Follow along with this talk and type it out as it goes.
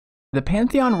The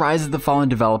Pantheon Rise of the Fallen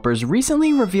developers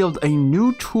recently revealed a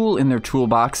new tool in their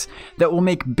toolbox that will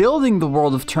make building the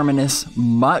world of Terminus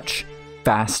much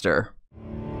faster.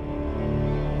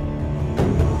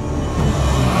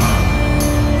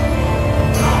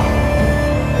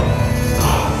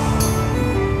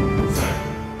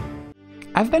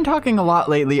 I've been talking a lot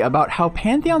lately about how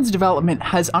Pantheon's development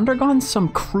has undergone some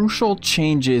crucial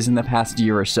changes in the past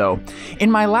year or so. In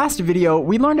my last video,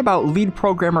 we learned about lead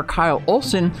programmer Kyle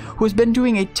Olson, who has been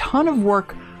doing a ton of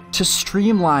work to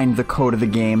streamline the code of the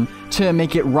game, to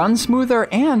make it run smoother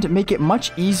and make it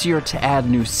much easier to add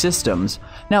new systems.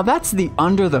 Now that's the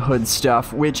under the hood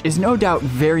stuff, which is no doubt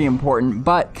very important,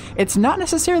 but it's not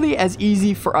necessarily as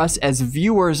easy for us as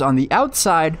viewers on the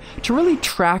outside to really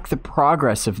track the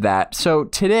progress of that. So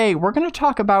today we're going to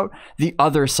talk about the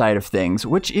other side of things,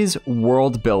 which is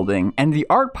world building and the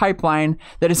art pipeline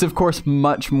that is of course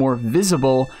much more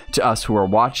visible to us who are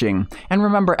watching. And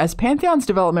remember, as Pantheon's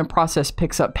development process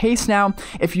picks up pace now,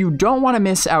 if you don't want to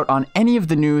miss out on any of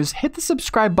the news, hit the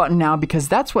subscribe button now because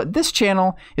that's what this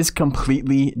channel is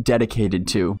completely dedicated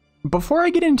to. Before I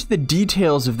get into the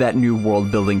details of that new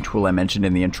world building tool I mentioned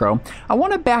in the intro, I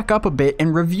want to back up a bit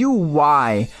and review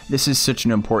why this is such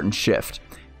an important shift.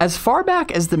 As far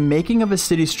back as the making of a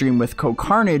city stream with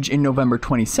Carnage in November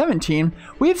 2017,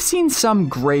 we have seen some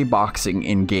grayboxing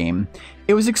in-game.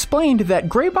 It was explained that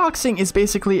grayboxing is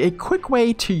basically a quick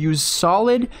way to use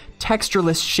solid,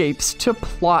 textureless shapes to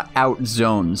plot out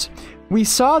zones. We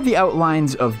saw the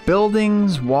outlines of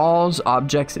buildings, walls,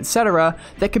 objects, etc.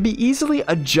 that could be easily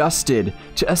adjusted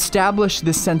to establish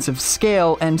this sense of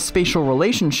scale and spatial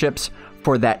relationships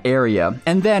for that area.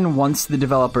 And then once the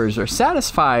developers are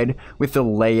satisfied with the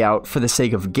layout for the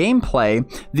sake of gameplay,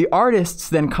 the artists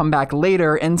then come back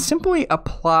later and simply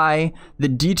apply the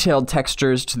detailed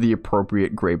textures to the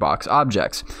appropriate graybox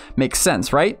objects. Makes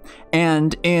sense, right?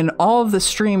 And in all of the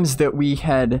streams that we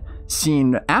had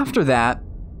seen after that,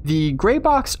 the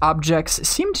graybox objects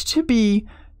seemed to be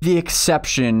the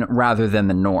exception rather than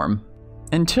the norm.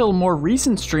 Until more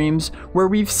recent streams where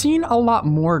we've seen a lot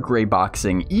more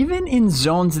grayboxing, even in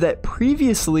zones that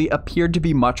previously appeared to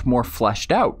be much more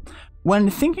fleshed out. When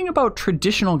thinking about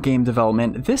traditional game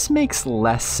development, this makes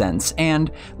less sense and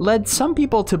led some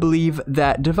people to believe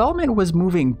that development was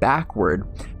moving backward.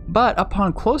 But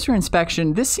upon closer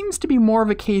inspection, this seems to be more of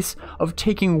a case of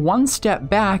taking one step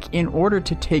back in order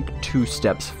to take two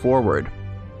steps forward.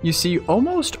 You see,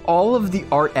 almost all of the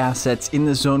art assets in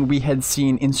the zone we had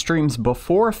seen in streams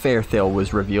before Fairthale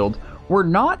was revealed were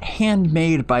not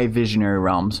handmade by Visionary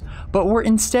Realms, but were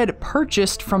instead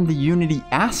purchased from the Unity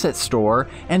asset store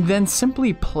and then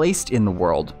simply placed in the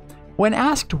world. When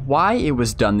asked why it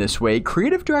was done this way,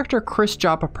 creative director Chris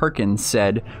Joppa Perkins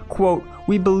said, quote,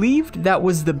 "We believed that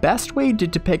was the best way to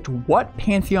depict what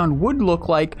Pantheon would look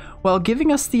like while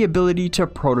giving us the ability to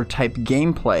prototype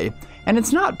gameplay. And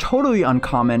it's not totally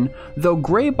uncommon, though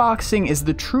grayboxing is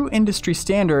the true industry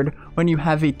standard when you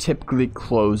have a typically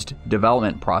closed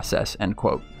development process," end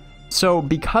quote. So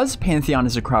because Pantheon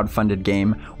is a crowdfunded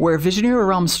game, where Visionary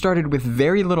Realms started with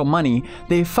very little money,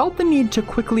 they felt the need to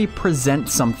quickly present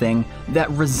something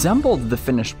that resembled the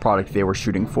finished product they were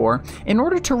shooting for in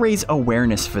order to raise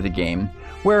awareness for the game.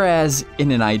 Whereas,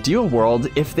 in an ideal world,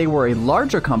 if they were a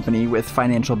larger company with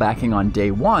financial backing on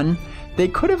day one, they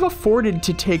could have afforded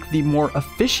to take the more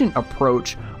efficient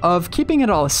approach of keeping it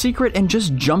all a secret and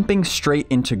just jumping straight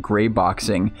into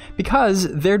grayboxing, because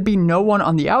there'd be no one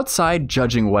on the outside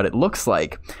judging what it looks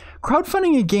like.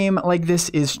 Crowdfunding a game like this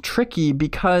is tricky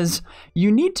because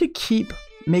you need to keep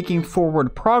making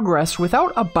forward progress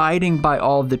without abiding by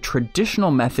all the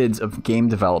traditional methods of game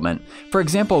development. For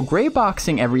example,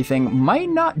 grayboxing everything might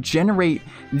not generate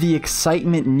the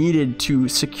excitement needed to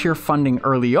secure funding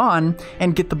early on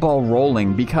and get the ball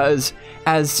rolling because,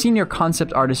 as senior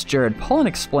concept artist Jared Pullen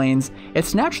explains,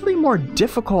 it's naturally more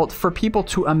difficult for people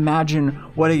to imagine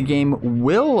what a game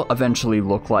will eventually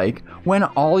look like when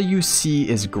all you see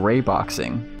is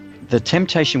grayboxing. The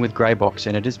temptation with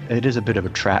grayboxing, it is a bit of a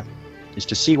trap, is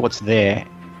to see what's there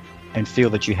and feel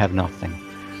that you have nothing,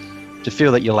 to feel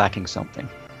that you're lacking something.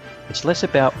 It's less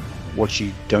about what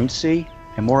you don't see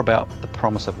and more about the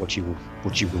promise of what you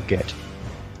will get.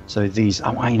 So these,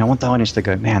 I want the audience to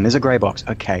go, man, there's a graybox.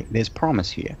 Okay, there's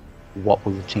promise here. What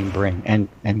will the team bring?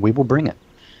 And we will bring it.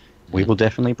 We will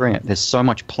definitely bring it. There's so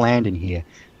much planned in here.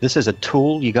 This is a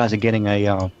tool. You guys are getting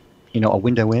a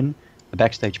window in, a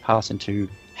backstage pass into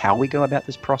how we go about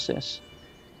this process.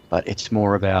 But it's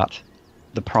more about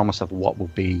the promise of what will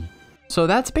be. So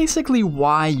that's basically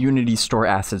why Unity store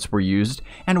assets were used,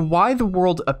 and why the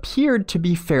world appeared to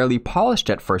be fairly polished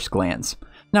at first glance.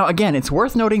 Now again, it's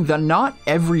worth noting that not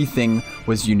everything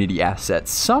was Unity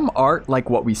assets. Some art, like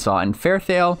what we saw in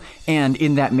Fairthale and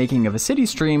in that Making of a City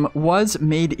stream, was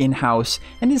made in-house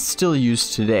and is still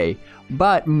used today.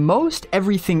 But most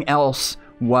everything else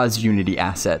was Unity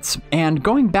assets. And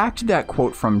going back to that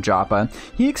quote from Joppa,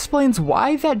 he explains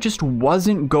why that just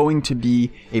wasn't going to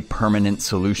be a permanent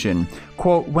solution.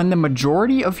 Quote, "When the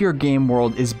majority of your game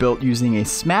world is built using a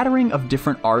smattering of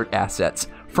different art assets,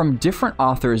 from different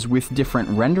authors with different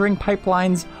rendering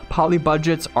pipelines, poly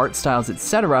budgets, art styles,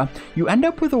 etc., you end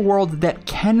up with a world that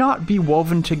cannot be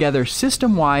woven together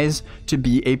system-wise to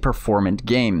be a performant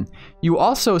game. You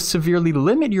also severely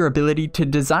limit your ability to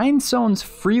design zones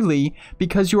freely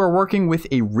because you are working with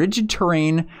a rigid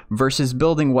terrain versus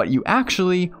building what you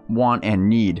actually want and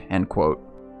need," end quote.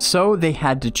 So they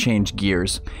had to change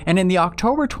gears. And in the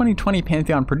October 2020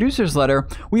 Pantheon producers letter,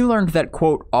 we learned that,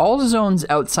 quote, "all zones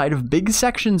outside of big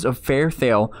sections of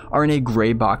Fairthale are in a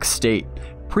gray box state.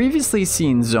 Previously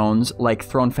seen zones, like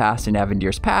Thronefast and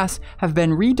Avendir's Pass, have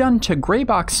been redone to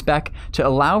Graybox spec to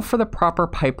allow for the proper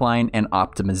pipeline and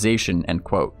optimization," end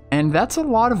quote. And that's a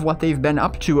lot of what they've been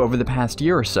up to over the past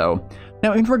year or so.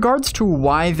 Now, in regards to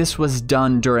why this was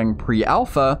done during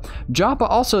pre-alpha, Joppa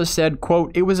also said,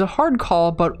 quote, "It was a hard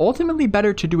call, but ultimately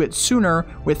better to do it sooner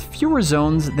with fewer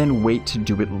zones than wait to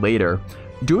do it later.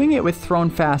 Doing it with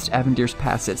Thronefast, Avendir's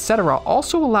Pass, etc.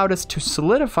 also allowed us to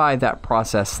solidify that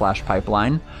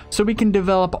process/pipeline, so we can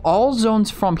develop all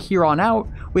zones from here on out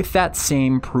with that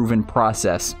same proven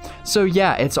process. So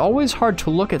yeah, it's always hard to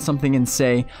look at something and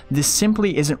say, this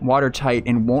simply isn't watertight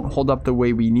and won't hold up the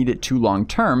way we need it to long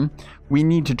term. We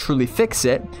need to truly fix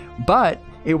it, but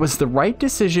it was the right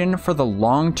decision for the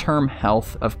long-term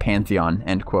health of Pantheon,"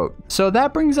 end quote. So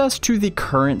that brings us to the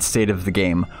current state of the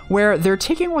game, where they're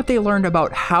taking what they learned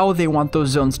about how they want those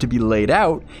zones to be laid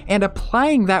out and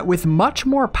applying that with much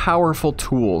more powerful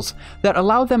tools that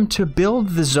allow them to build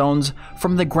the zones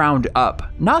from the ground up.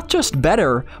 Not just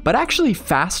better, but actually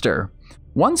faster.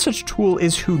 One such tool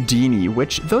is Houdini,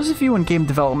 which those of you in game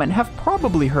development have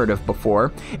probably heard of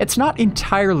before. It's not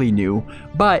entirely new,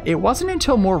 but it wasn't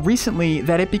until more recently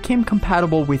that it became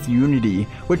compatible with Unity,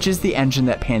 which is the engine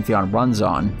that Pantheon runs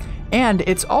on. And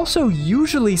it's also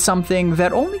usually something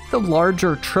that only the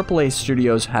larger AAA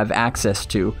studios have access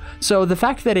to, so the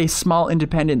fact that a small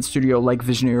independent studio like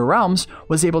Visionary Realms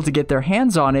was able to get their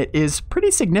hands on it is pretty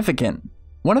significant.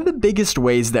 One of the biggest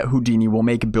ways that Houdini will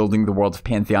make building the world of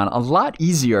Pantheon a lot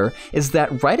easier is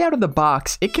that right out of the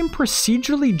box, it can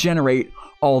procedurally generate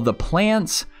all the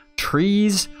plants,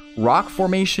 trees, rock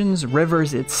formations,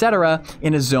 rivers, etc.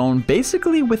 in a zone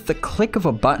basically with the click of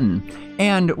a button.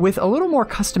 And with a little more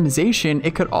customization,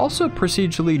 it could also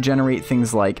procedurally generate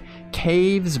things like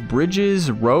caves,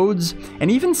 bridges, roads, and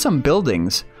even some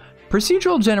buildings.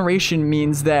 Procedural generation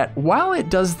means that while it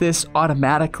does this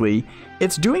automatically,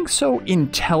 it's doing so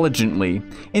intelligently,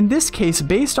 in this case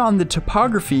based on the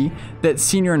topography that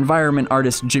senior environment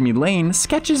artist Jimmy Lane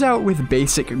sketches out with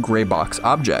basic Graybox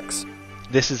objects.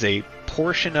 This is a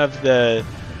portion of the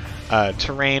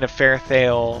terrain of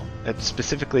Fairthale,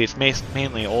 specifically it's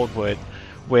mainly Oldwood,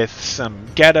 with some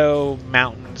ghetto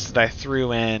mountains that I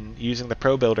threw in using the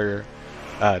Pro Builder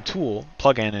tool,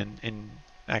 plugin in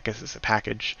I guess it's a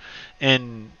package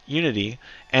in Unity,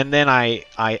 and then I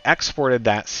exported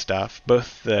that stuff,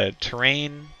 both the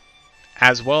terrain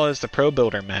as well as the Pro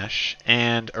Builder mesh,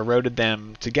 and eroded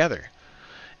them together.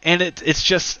 And it's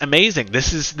just amazing.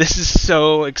 This is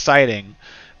so exciting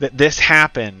that this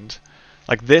happened,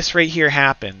 like this right here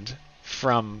happened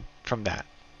from that,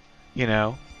 you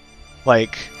know,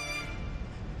 like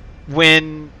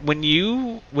when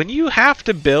you have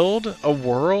to build a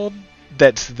world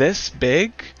that's this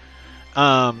big,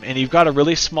 and you've got a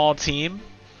really small team,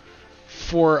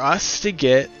 for us to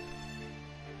get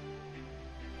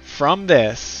from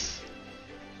this,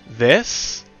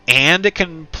 and it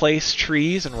can place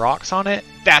trees and rocks on it,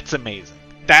 that's amazing.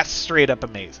 That's straight up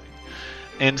amazing.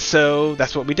 And so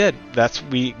that's what we did.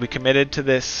 We committed to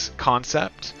this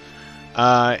concept,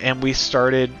 and we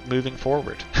started moving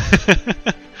forward.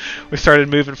 We started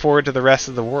moving forward to the rest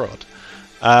of the world.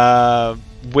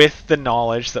 With the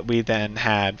knowledge that we then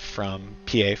had from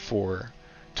PA4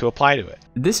 to apply to it.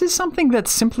 This is something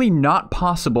that's simply not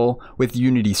possible with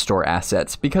Unity Store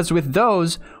assets, because with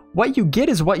those, what you get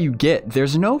is what you get.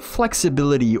 There's no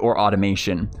flexibility or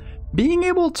automation. Being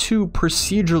able to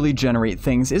procedurally generate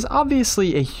things is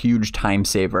obviously a huge time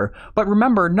saver, but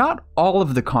remember, not all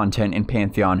of the content in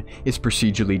Pantheon is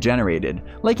procedurally generated,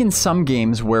 like in some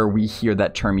games where we hear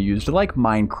that term used, like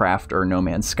Minecraft or No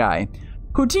Man's Sky.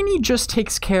 Houdini just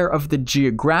takes care of the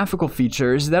geographical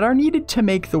features that are needed to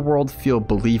make the world feel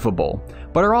believable,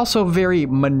 but are also very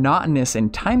monotonous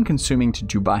and time-consuming to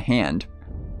do by hand.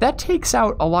 That takes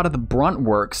out a lot of the brunt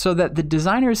work so that the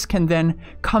designers can then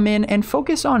come in and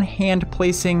focus on hand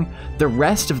placing the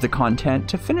rest of the content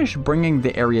to finish bringing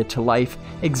the area to life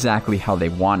exactly how they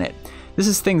want it. This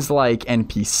is things like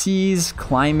NPCs,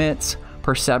 climates,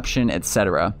 perception,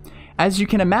 etc. As you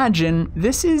can imagine,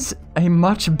 this is a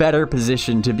much better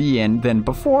position to be in than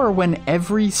before when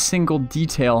every single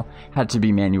detail had to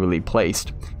be manually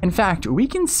placed. In fact, we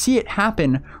can see it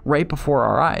happen right before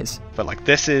our eyes. But like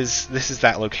this is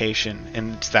that location,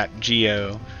 and it's that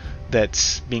geo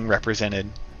that's being represented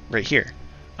right here.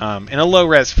 In a low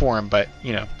res form, but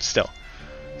you know, still.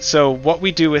 So what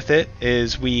we do with it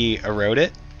is we erode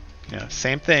it. You know,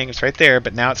 same thing, it's right there,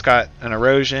 but now it's got an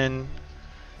erosion.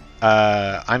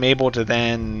 I'm able to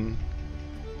then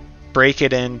break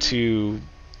it into,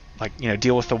 like, you know,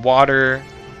 deal with the water,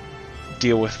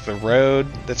 deal with the road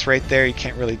that's right there. You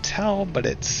can't really tell, but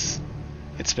it's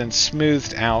been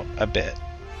smoothed out a bit,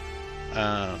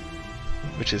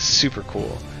 which is super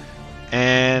cool.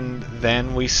 And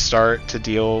then we start to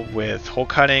deal with hole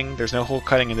cutting. There's no hole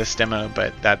cutting in this demo,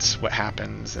 but that's what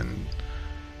happens. And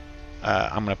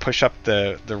I'm going to push up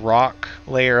the rock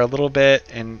layer a little bit,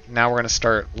 and now we're going to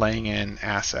start laying in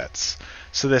assets.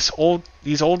 So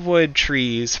these old wood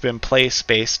trees have been placed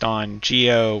based on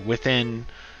geo within,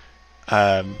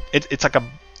 it's like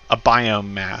a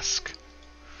biome mask.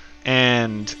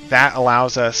 And that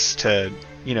allows us to,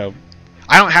 you know,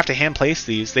 I don't have to hand place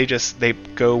these, they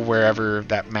go wherever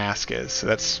that mask is. So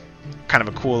that's kind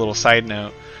of a cool little side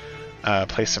note.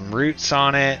 Place some roots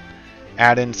on it.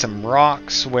 Add in some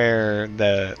rocks where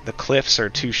the cliffs are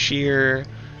too sheer.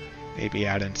 Maybe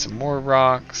add in some more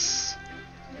rocks.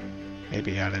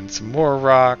 Maybe add in some more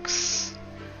rocks.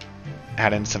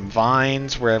 Add in some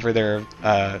vines wherever there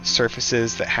are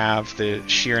surfaces that have the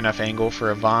sheer enough angle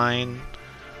for a vine.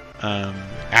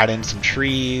 Add in some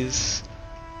trees.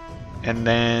 And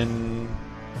then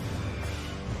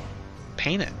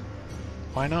paint it.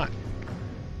 Why not?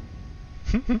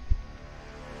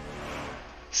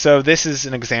 So this is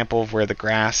an example of where the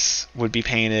grass would be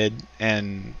painted,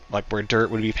 and like where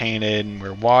dirt would be painted, and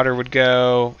where water would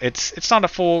go. It's not a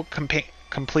full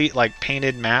complete like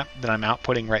painted map that I'm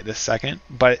outputting right this second,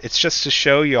 but it's just to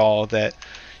show y'all that,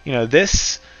 you know,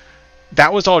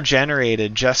 that was all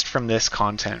generated just from this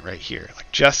content right here,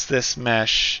 like just this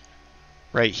mesh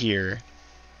right here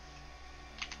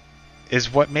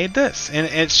is what made this, and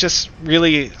it's just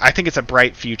really, I think it's a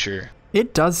bright future.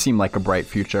 It does seem like a bright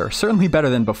future, certainly better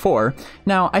than before.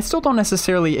 Now, I still don't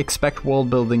necessarily expect world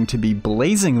building to be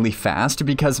blazingly fast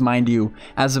because, mind you,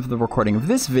 as of the recording of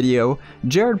this video,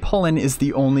 Jared Pullen is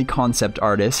the only concept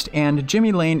artist and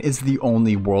Jimmy Lane is the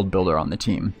only world builder on the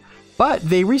team. But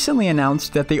they recently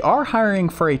announced that they are hiring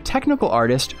for a technical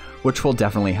artist, which will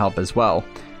definitely help as well.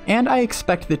 And I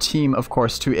expect the team, of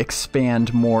course, to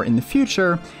expand more in the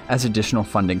future as additional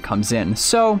funding comes in.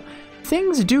 So,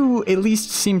 things do at least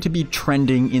seem to be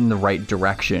trending in the right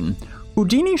direction.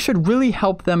 Houdini should really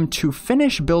help them to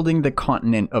finish building the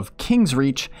continent of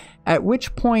Kingsreach, at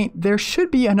which point there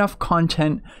should be enough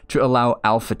content to allow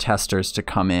alpha testers to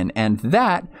come in, and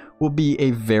that will be a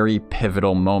very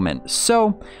pivotal moment.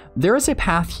 So there is a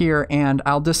path here, and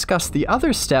I'll discuss the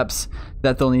other steps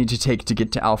that they'll need to take to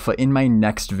get to alpha in my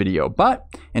next video. But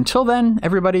until then,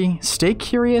 everybody, stay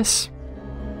curious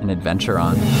and adventure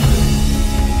on.